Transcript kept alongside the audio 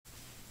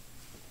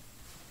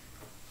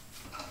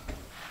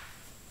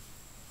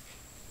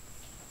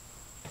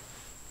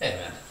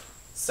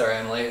Sorry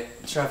I'm late.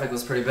 Traffic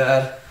was pretty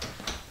bad.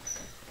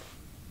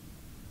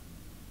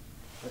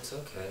 It's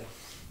okay.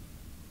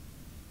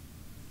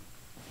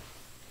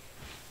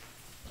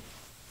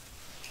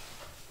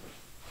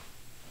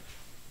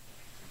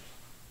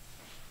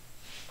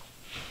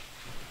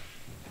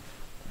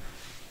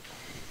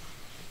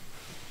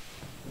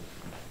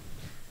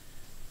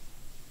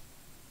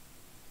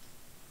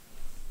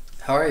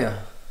 How are you?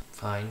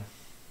 Fine.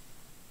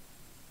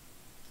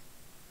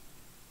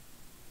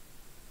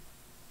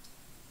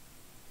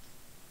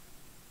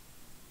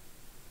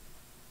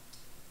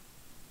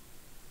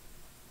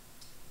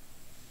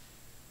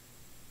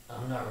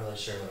 I'm not really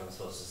sure what I'm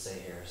supposed to say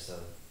here, so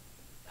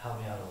help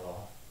me out a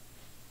little.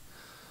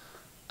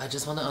 I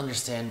just want to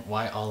understand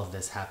why all of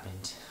this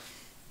happened.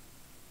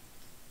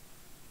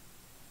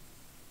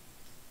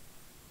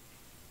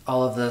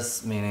 All of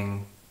this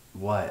meaning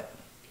what?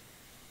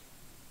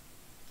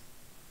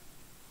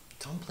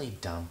 Don't play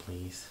dumb,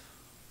 please.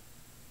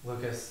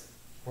 Lucas,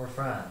 we're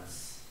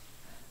friends.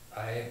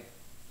 I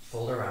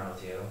fooled around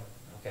with you,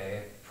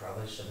 okay?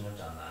 Probably shouldn't have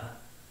done that.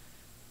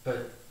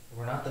 But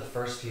we're not the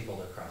first people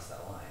to cross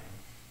that line.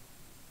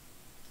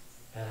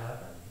 It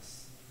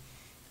happens.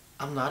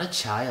 I'm not a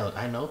child.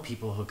 I know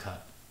people who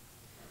cut.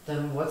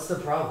 Then what's the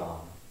problem?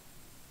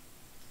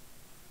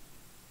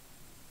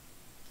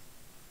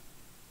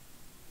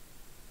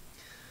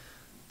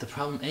 The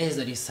problem is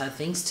that you said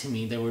things to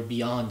me that were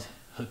beyond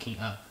hooking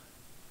up.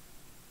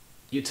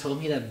 You told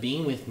me that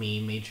being with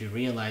me made you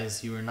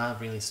realize you were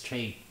not really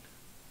straight.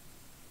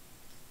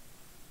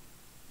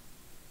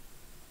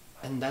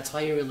 And that's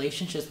why your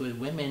relationships with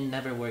women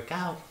never work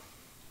out.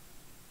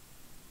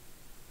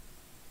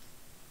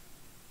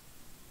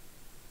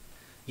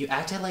 You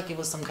acted like it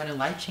was some kind of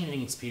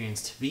life-changing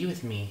experience to be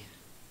with me.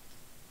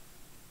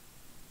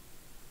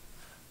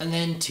 And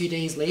then 2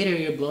 days later,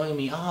 you're blowing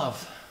me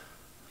off.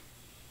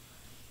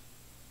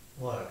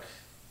 Look,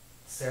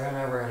 Sarah and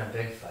I were in a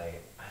big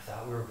fight. I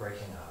thought we were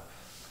breaking up.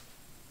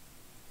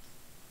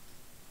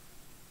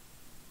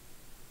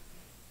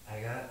 I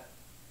got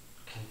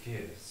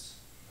confused.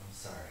 I'm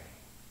sorry.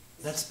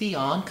 That's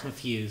beyond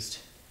confused.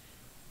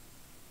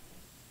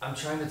 I'm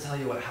trying to tell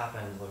you what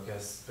happened,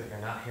 Lucas, but you're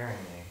not hearing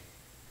me.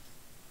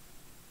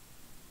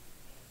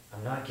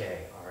 I'm not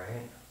gay,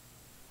 alright?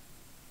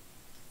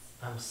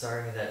 I'm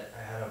sorry that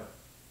I had a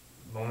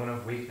moment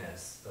of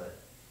weakness, but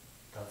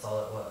that's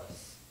all it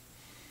was.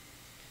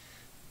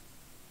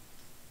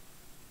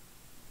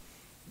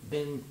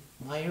 Then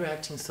why are you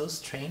acting so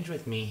strange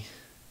with me?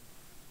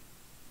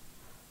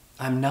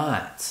 I'm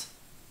not.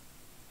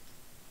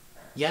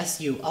 Yes,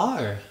 you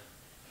are.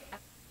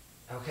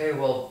 Okay,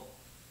 well,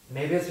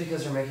 maybe it's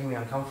because you're making me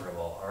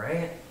uncomfortable,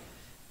 alright?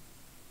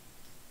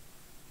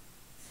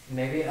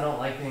 Maybe I don't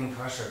like being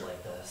pressured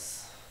like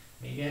this.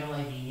 Maybe I don't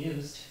like being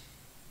used.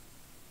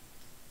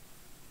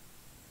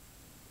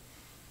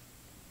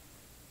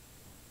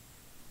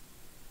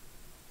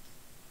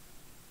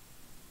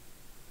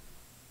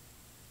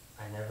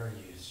 I never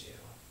used you.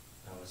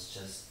 I was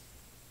just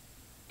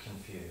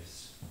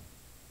confused.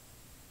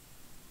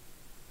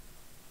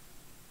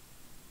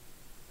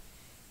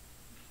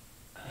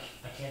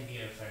 I can't be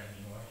your friend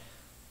anymore.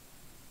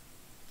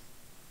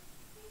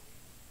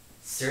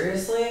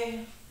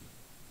 Seriously?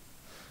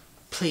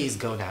 Please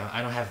go now.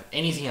 I don't have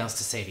anything else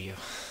to say to you.